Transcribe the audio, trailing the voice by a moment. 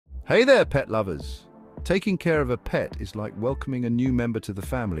Hey there, pet lovers! Taking care of a pet is like welcoming a new member to the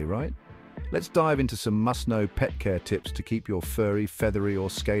family, right? Let's dive into some must-know pet care tips to keep your furry, feathery, or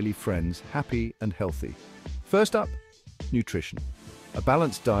scaly friends happy and healthy. First up, nutrition. A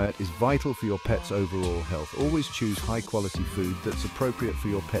balanced diet is vital for your pet's overall health. Always choose high-quality food that's appropriate for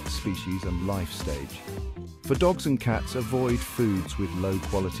your pet's species and life stage. For dogs and cats, avoid foods with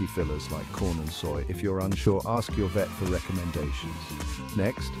low-quality fillers like corn and soy. If you're unsure, ask your vet for recommendations.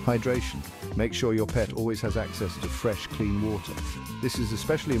 Next, hydration. Make sure your pet always has access to fresh, clean water. This is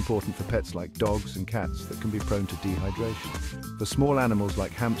especially important for pets like dogs and cats that can be prone to dehydration. For small animals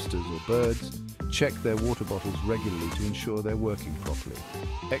like hamsters or birds, check their water bottles regularly to ensure they're working properly.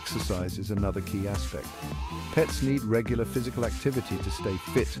 Exercise is another key aspect. Pets need regular physical activity to stay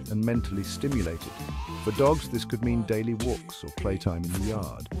fit and mentally stimulated. For dogs, this could mean daily walks or playtime in the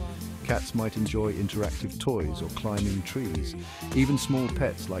yard. Cats might enjoy interactive toys or climbing trees. Even small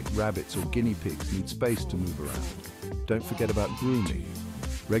pets like rabbits or guinea pigs need space to move around. Don't forget about grooming.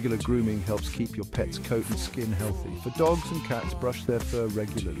 Regular grooming helps keep your pet's coat and skin healthy. For dogs and cats, brush their fur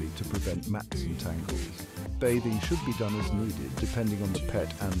regularly to prevent mats and tangles. Bathing should be done as needed, depending on the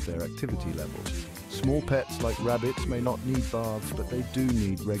pet and their activity level. Small pets like rabbits may not need baths, but they do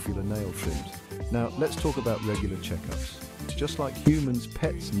need regular nail trims. Now, let's talk about regular checkups. Just like humans,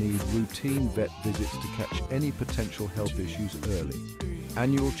 pets need routine vet visits to catch any potential health issues early.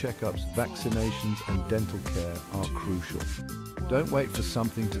 Annual checkups, vaccinations, and dental care are crucial. Don't wait for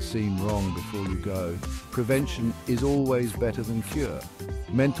something to seem wrong before you go. Prevention is always better than cure.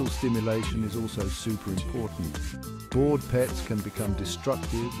 Mental stimulation is also super important. Bored pets can become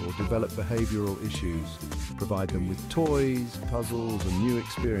destructive or develop behavioral issues. Provide them with toys, puzzles, and new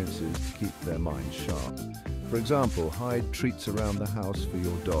experiences to keep their minds sharp. For example, hide treats around the house for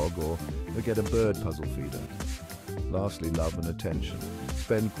your dog or get a bird puzzle feeder. Lastly, love and attention.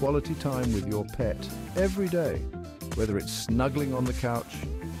 Spend quality time with your pet every day. Whether it's snuggling on the couch,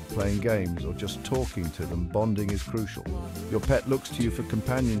 playing games, or just talking to them, bonding is crucial. Your pet looks to you for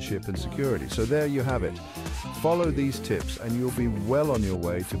companionship and security. So there you have it. Follow these tips and you'll be well on your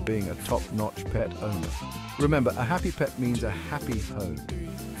way to being a top-notch pet owner. Remember, a happy pet means a happy home.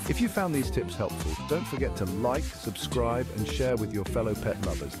 If you found these tips helpful, don't forget to like, subscribe, and share with your fellow pet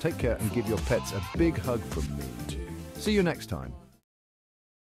lovers. Take care and give your pets a big hug from me. See you next time.